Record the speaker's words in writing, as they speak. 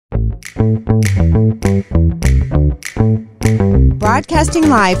Broadcasting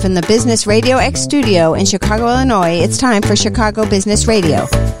live from the Business Radio X studio in Chicago, Illinois, it's time for Chicago Business Radio,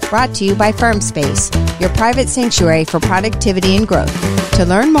 brought to you by FirmSpace, your private sanctuary for productivity and growth. To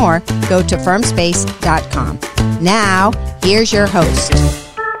learn more, go to firmspace.com. Now, here's your host.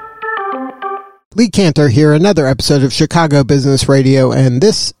 Lee Cantor here, another episode of Chicago Business Radio, and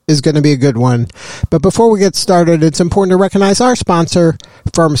this is going to be a good one. But before we get started, it's important to recognize our sponsor,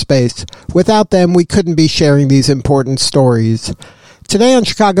 FirmSpace. Without them, we couldn't be sharing these important stories. Today on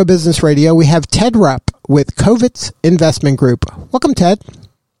Chicago Business Radio, we have Ted Rupp with Kovitz Investment Group. Welcome, Ted.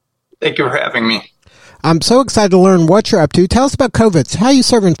 Thank you for having me. I'm so excited to learn what you're up to. Tell us about Kovitz. How are you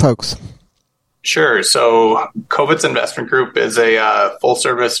serving folks? Sure. So Kovitz Investment Group is a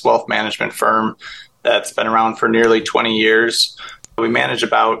full-service wealth management firm that's been around for nearly 20 years. We manage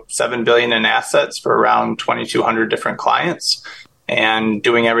about $7 billion in assets for around 2,200 different clients, and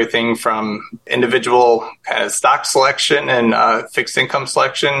doing everything from individual kind of stock selection and fixed income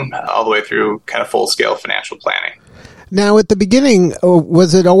selection all the way through kind of full-scale financial planning. Now, at the beginning,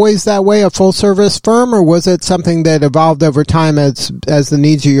 was it always that way, a full-service firm, or was it something that evolved over time as the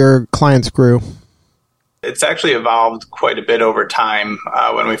needs of your clients grew? It's actually evolved quite a bit over time.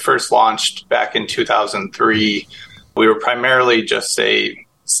 When we first launched back in 2003, we were primarily just a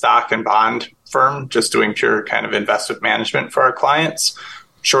stock and bond firm, just doing pure kind of investment management for our clients.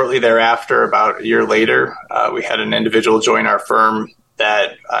 Shortly thereafter, about a year later, we had an individual join our firm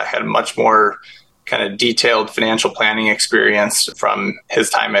that had a much more kind of detailed financial planning experience from his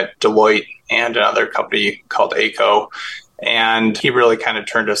time at Deloitte and another company called ACO. And he really kind of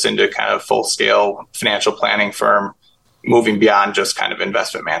turned us into kind of full-scale financial planning firm, moving beyond just kind of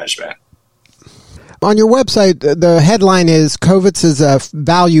investment management. On your website, the headline is Kovitz is a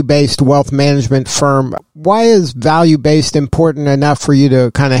value-based wealth management firm. Why is value-based important enough for you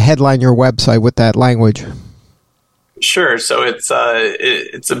to kind of headline your website with that language? Sure. So it's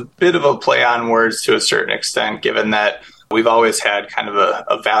a bit of a play on words to a certain extent, given that we've always had kind of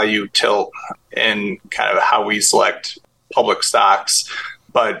a value tilt in kind of how we select public stocks.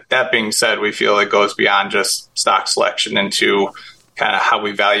 But that being said, we feel it goes beyond just stock selection into kind of how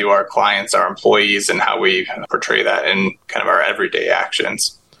we value our clients, our employees, and how we portray that in kind of our everyday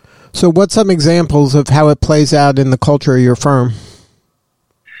actions. So what's some examples of how it plays out in the culture of your firm?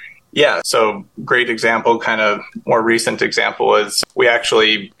 Yeah, so great example, kind of more recent example is we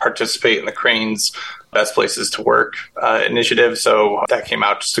actually participate in the Crain's Best Places to Work initiative. So that came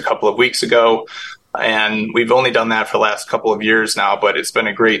out just a couple of weeks ago. And we've only done that for the last couple of years now, but it's been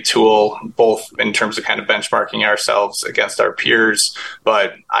a great tool, both in terms of kind of benchmarking ourselves against our peers.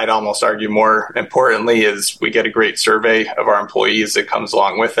 But I'd almost argue more importantly is we get a great survey of our employees that comes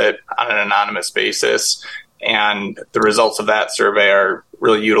along with it on an anonymous basis. And the results of that survey are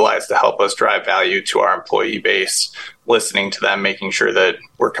really utilized to help us drive value to our employee base, listening to them, making sure that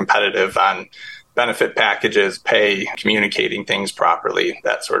we're competitive on benefit packages, pay, communicating things properly,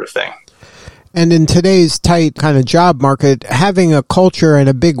 that sort of thing. And in today's tight kind of job market, having a culture and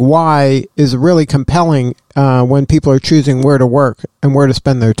a big why is really compelling when people are choosing where to work and where to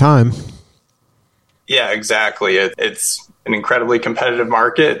spend their time. Yeah, exactly. It's an incredibly competitive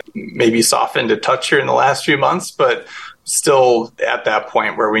market, maybe softened a touch here in the last few months, but still at that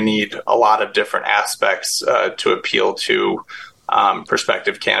point where we need a lot of different aspects to appeal to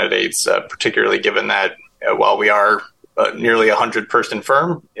prospective candidates, particularly given that while we are nearly a 100-person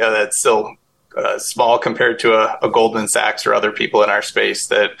firm, that's still small compared to a Goldman Sachs or other people in our space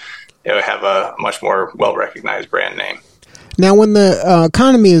that have a much more well-recognized brand name. Now, when the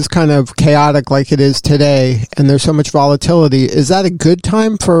economy is kind of chaotic like it is today and there's so much volatility, is that a good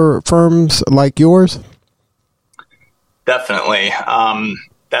time for firms like yours? Definitely.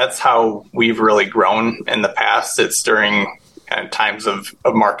 That's how we've really grown in the past. It's during kind of times of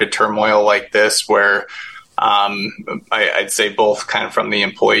market turmoil like this where I'd say both kind of from the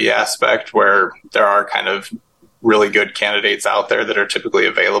employee aspect where there are kind of really good candidates out there that are typically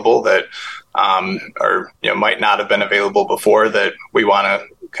available that or might not have been available before that we want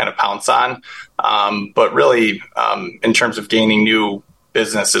to kind of pounce on. But really, in terms of gaining new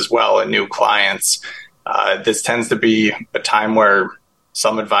business as well and new clients, this tends to be a time where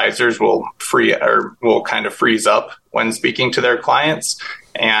some advisors will kind of freeze up when speaking to their clients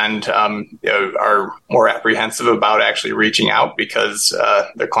and are more apprehensive about actually reaching out because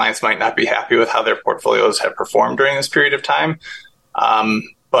their clients might not be happy with how their portfolios have performed during this period of time.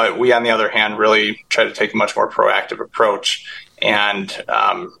 But we, on the other hand, really try to take a much more proactive approach and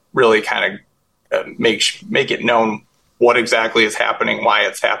really kind of make it known what exactly is happening, why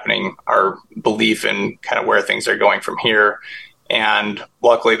it's happening, our belief in kind of where things are going from here, And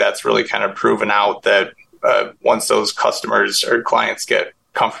luckily, that's really kind of proven out that once those customers or clients get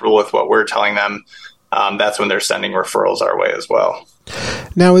comfortable with what we're telling them, that's when they're sending referrals our way as well.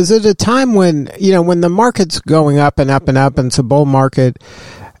 Now, is it a time when, when the market's going up and up and up and it's a bull market,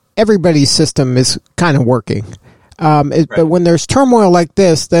 everybody's system is kind of working. Right. But when there's turmoil like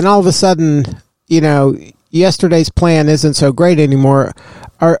this, then all of a sudden, yesterday's plan isn't so great anymore.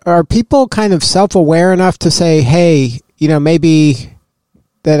 Are people kind of self-aware enough to say, hey, maybe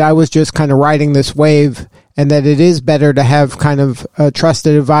that I was just kind of riding this wave and that it is better to have kind of a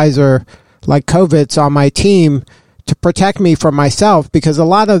trusted advisor like Kovitz on my team to protect me from myself? Because a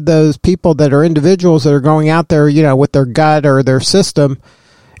lot of those people that are individuals that are going out there, with their gut or their system,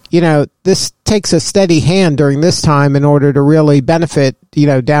 this takes a steady hand during this time in order to really benefit,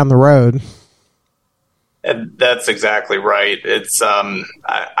 down the road. And that's exactly right. It's I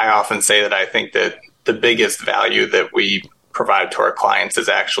often say that I think that the biggest value that we provide to our clients is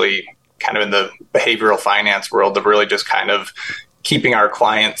actually kind of in the behavioral finance world of really just kind of keeping our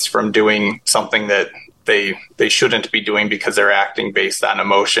clients from doing something that they shouldn't be doing because they're acting based on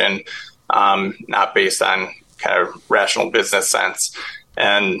emotion, not based on kind of rational business sense.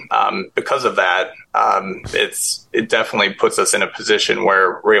 And because of that, it definitely puts us in a position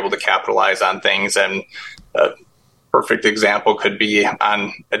where we're able to capitalize on things. And a perfect example could be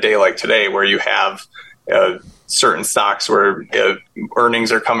on a day like today where you have certain stocks where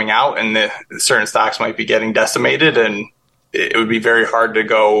earnings are coming out and the certain stocks might be getting decimated. And it would be very hard to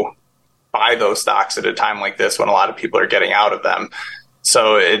go buy those stocks at a time like this when a lot of people are getting out of them.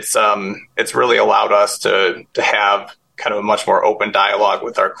 So it's really allowed us to have kind of a much more open dialogue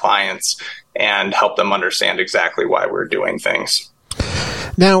with our clients and help them understand exactly why we're doing things.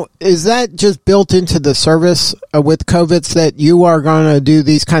 Now, is that just built into the service with Kovitz that you are going to do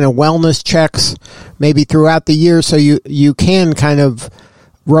these kind of wellness checks maybe throughout the year so you can kind of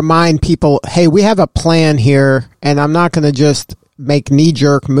remind people, hey, we have a plan here and I'm not going to just make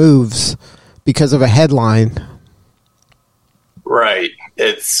knee-jerk moves because of a headline? Right.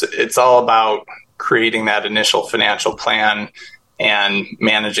 It's all about creating that initial financial plan and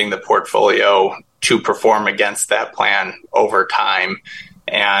managing the portfolio to perform against that plan over time.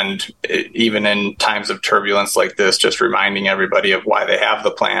 And even in times of turbulence like this, just reminding everybody of why they have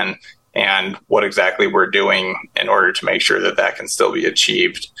the plan and what exactly we're doing in order to make sure that that can still be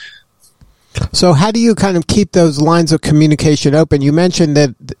achieved. So how do you kind of keep those lines of communication open? You mentioned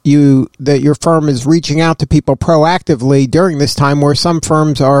that your firm is reaching out to people proactively during this time where some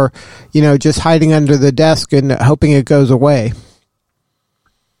firms are, just hiding under the desk and hoping it goes away.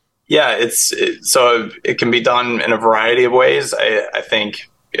 Yeah, so it can be done in a variety of ways. I think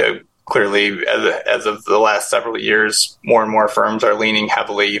clearly as of the last several years, more and more firms are leaning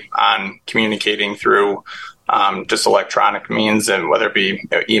heavily on communicating through just electronic means, and whether it be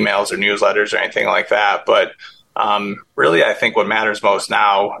emails or newsletters or anything like that. But really, I think what matters most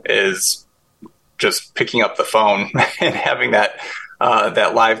now is just picking up the phone and having that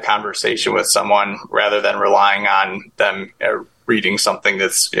live conversation with someone rather than relying on them reading something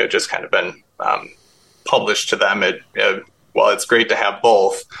that's just kind of been published to them. While it's great to have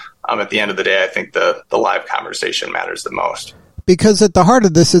both, at the end of the day, I think the live conversation matters the most. Because at the heart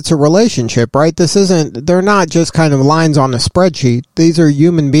of this, it's a relationship, right? They're not just kind of lines on a spreadsheet. These are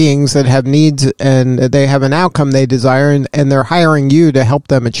human beings that have needs and they have an outcome they desire, and they're hiring you to help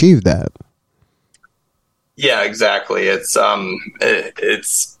them achieve that. Yeah, exactly. It's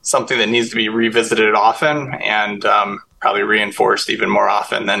something that needs to be revisited often and probably reinforced even more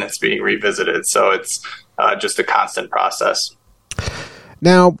often than it's being revisited. So it's just a constant process.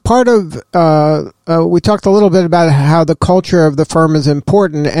 Now, part of, we talked a little bit about how the culture of the firm is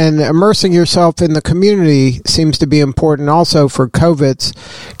important, and immersing yourself in the community seems to be important also for Kovitz.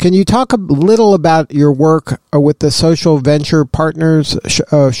 Can you talk a little about your work with the Social Venture Partners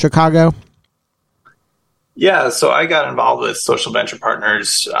Chicago? Yeah, so I got involved with Social Venture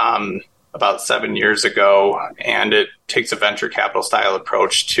Partners about 7 years ago, and it takes a venture capital style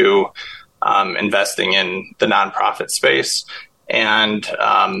approach to investing in the nonprofit space. And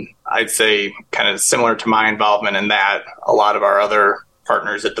I'd say kind of similar to my involvement in that, a lot of our other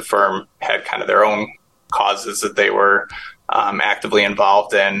partners at the firm had kind of their own causes that they were actively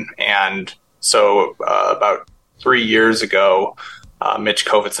involved in. And so about 3 years ago, Mitch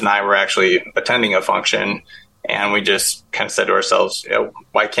Kovitz and I were actually attending a function, and we just kind of said to ourselves,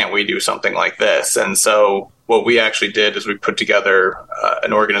 why can't we do something like this? And so what we actually did is we put together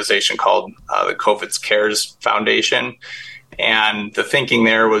an organization called the Kovitz Cares Foundation. And the thinking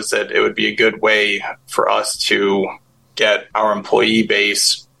there was that it would be a good way for us to get our employee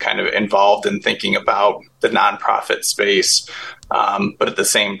base kind of involved in thinking about the nonprofit space, but at the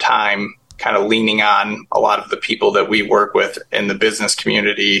same time, kind of leaning on a lot of the people that we work with in the business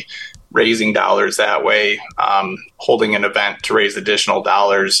community, raising dollars that way, holding an event to raise additional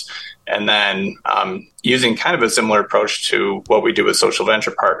dollars, and then using kind of a similar approach to what we do with Social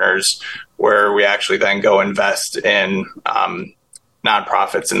Venture Partners, where we actually then go invest in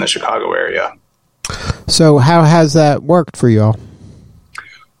nonprofits in the Chicago area. So how has that worked for you all?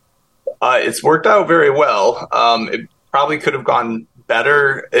 It's worked out very well. It probably could have gone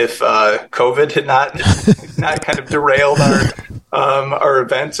better if COVID had not kind of derailed our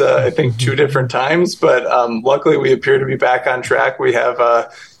event, I think 2 different times. But luckily, we appear to be back on track. We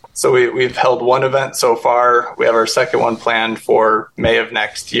have we've held 1 event so far. We have our second one planned for May of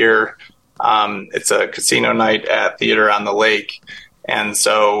next year. It's a casino night at Theater on the Lake. And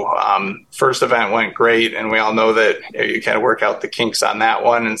so first event went great, and we all know that you kind of work out the kinks on that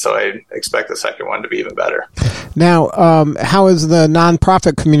one. And so I expect the second one to be even better. Now, how is the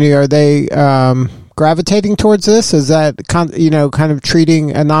nonprofit community? Are they gravitating towards this? Is that kind of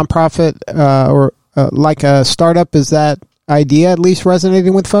treating a nonprofit or like a startup? Is that idea at least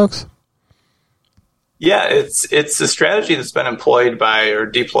resonating with folks? Yeah, it's a strategy that's been deployed by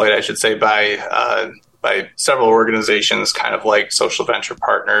several organizations, kind of like Social Venture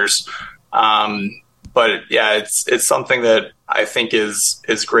Partners. But yeah, it's something that I think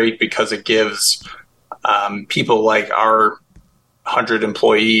is great because it gives people like our 100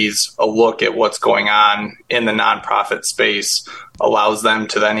 employees a look at what's going on in the nonprofit space, allows them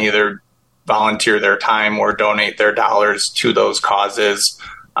to then either volunteer their time or donate their dollars to those causes.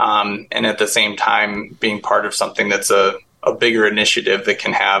 And at the same time, being part of something that's a bigger initiative that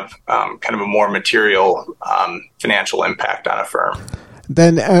can have kind of a more material financial impact on a firm.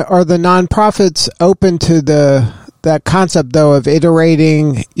 Then are the nonprofits open to that concept, though, of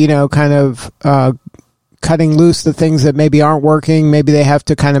iterating, kind of cutting loose the things that maybe aren't working? Maybe they have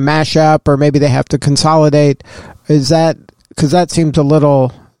to kind of mash up, or maybe they have to consolidate. Is that, because that seems a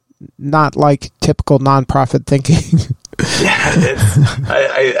little not like typical nonprofit thinking? Yeah,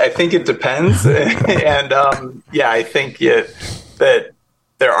 I think it depends. And I think that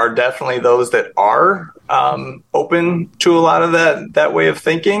there are definitely those that are open to a lot of that way of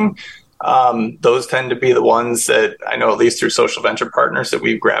thinking. Those tend to be the ones that I know, at least through Social Venture Partners, that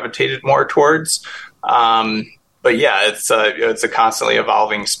we've gravitated more towards. But yeah, it's a constantly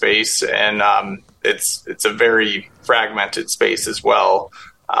evolving space, and it's a very fragmented space as well,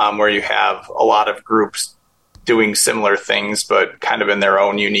 where you have a lot of groups doing similar things, but kind of in their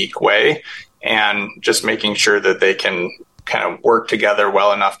own unique way, and just making sure that they can kind of work together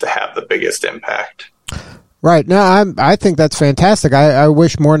well enough to have the biggest impact. Right. No, I think that's fantastic. I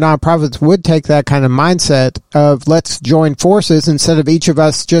wish more nonprofits would take that kind of mindset of let's join forces instead of each of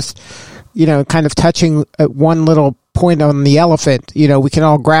us just, kind of touching one little point on the elephant. We can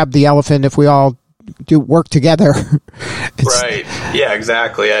all grab the elephant if we all do work together. Right. Yeah,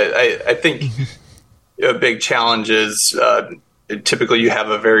 exactly. I think a big challenge is typically you have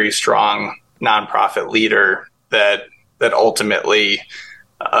a very strong nonprofit leader that ultimately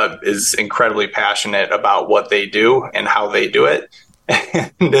is incredibly passionate about what they do and how they do it.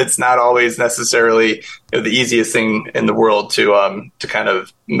 And it's not always necessarily the easiest thing in the world to kind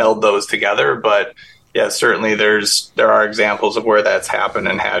of meld those together. But yeah, certainly there are examples of where that's happened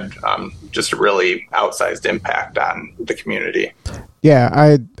and had just a really outsized impact on the community.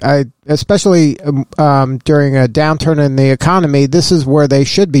 Yeah, I especially during a downturn in the economy, this is where they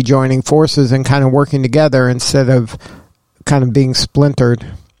should be joining forces and kind of working together instead of kind of being splintered.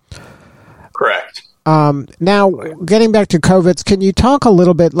 Correct. Now, getting back to COVID, can you talk a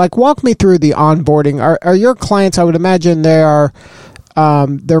little bit, walk me through the onboarding? Are your clients, I would imagine they're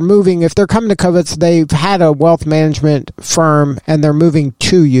moving, if they're coming to COVID, they've had a wealth management firm and they're moving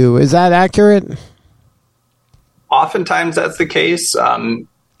to you. Is that accurate? Oftentimes that's the case.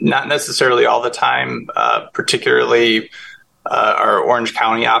 Not necessarily all the time, particularly our Orange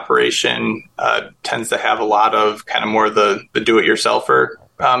County operation tends to have a lot of kind of more the do-it-yourselfer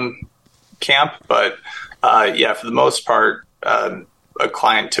camp. But for the most part, a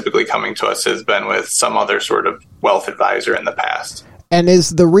client typically coming to us has been with some other sort of wealth advisor in the past. And is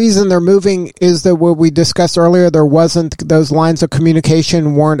the reason they're moving is that what we discussed earlier, there wasn't, those lines of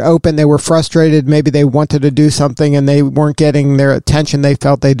communication weren't open, they were frustrated, maybe they wanted to do something and they weren't getting their attention they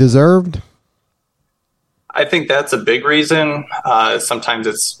felt they deserved? I think that's a big reason. Sometimes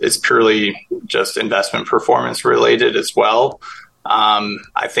it's purely just investment performance related as well.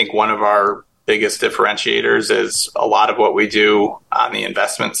 I think one of our biggest differentiators is a lot of what we do on the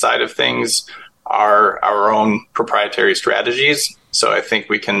investment side of things are our own proprietary strategies. So I think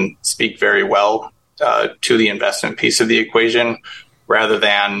we can speak very well to the investment piece of the equation rather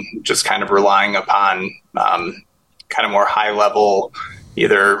than just kind of relying upon kind of more high level,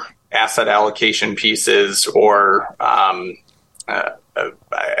 either asset allocation pieces or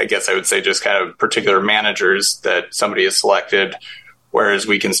I guess I would say just kind of particular managers that somebody has selected, whereas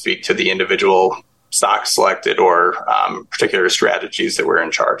we can speak to the individual stocks selected or particular strategies that we're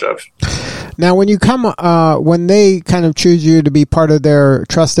in charge of. Now, when you come, when they kind of choose you to be part of their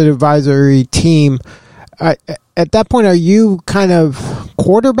trusted advisory team, at that point, are you kind of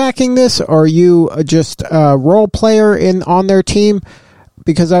quarterbacking this, or are you just a role player on their team?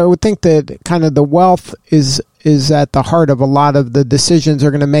 Because I would think that kind of the wealth is at the heart of a lot of the decisions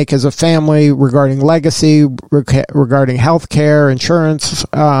they're going to make as a family regarding legacy, regarding healthcare, insurance,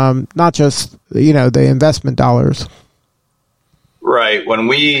 not just, the investment dollars. Right. When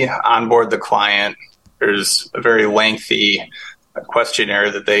we onboard the client, there's a very lengthy questionnaire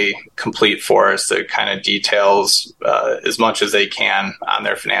that they complete for us that kind of details as much as they can on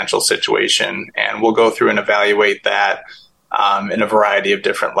their financial situation. And we'll go through and evaluate that in a variety of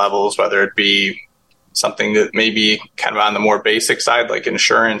different levels, whether it be something that may be kind of on the more basic side, like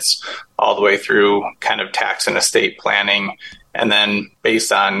insurance, all the way through kind of tax and estate planning. And then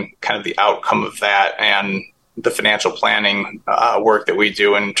based on kind of the outcome of that and the financial planning work that we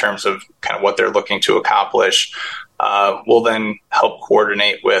do in terms of kind of what they're looking to accomplish, we'll then help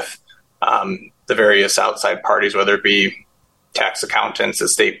coordinate with the various outside parties, whether it be tax accountants,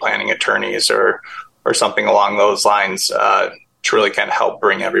 estate planning attorneys, or something along those lines, to really kind of help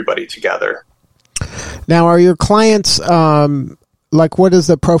bring everybody together. Now, are your clients, what is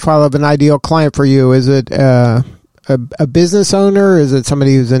the profile of an ideal client for you? Is it a business owner? Is it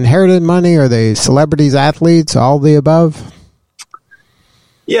somebody who's inherited money? Are they celebrities, athletes, all the above?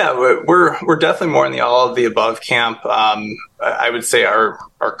 Yeah, we're definitely more in the all of the above camp. I would say our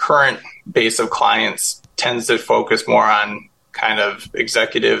current base of clients tends to focus more on kind of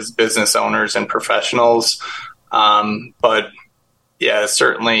executives, business owners, and professionals. But yeah,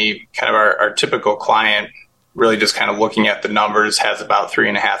 certainly kind of our typical client, really just kind of looking at the numbers, has about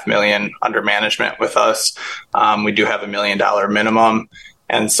 $3.5 million under management with us. We do have $1 million minimum.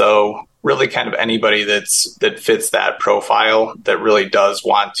 And so really kind of anybody that fits that profile that really does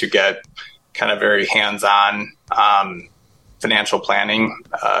want to get kind of very hands-on financial planning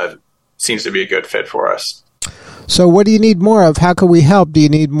seems to be a good fit for us. So what do you need more of? How can we help? Do you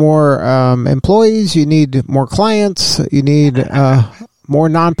need more employees? You need more clients? You need more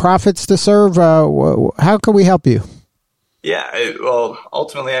nonprofits to serve? How can we help you? Yeah, well,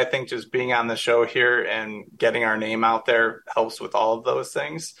 ultimately, I think just being on the show here and getting our name out there helps with all of those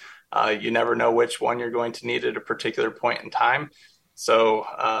things. You never know which one you're going to need at a particular point in time. So,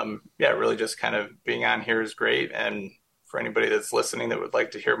 really just kind of being on here is great. And for anybody that's listening that would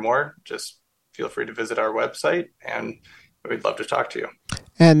like to hear more, just feel free to visit our website, and we'd love to talk to you.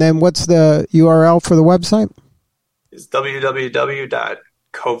 And then what's the URL for the website? It's www.kovitz,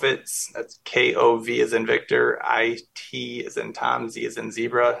 that's KOV as in Victor, IT as in Tom, Z as in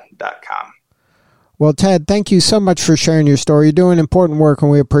Zebra.com. Well, Ted, thank you so much for sharing your story. You're doing important work, and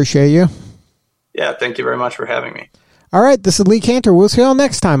we appreciate you. Yeah, thank you very much for having me. All right, this is Lee Cantor. We'll see you all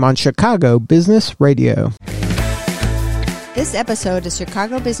next time on Chicago Business Radio. This episode of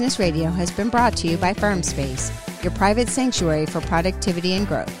Chicago Business Radio has been brought to you by FirmSpace, your private sanctuary for productivity and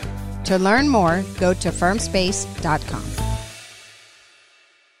growth. To learn more, go to firmspace.com.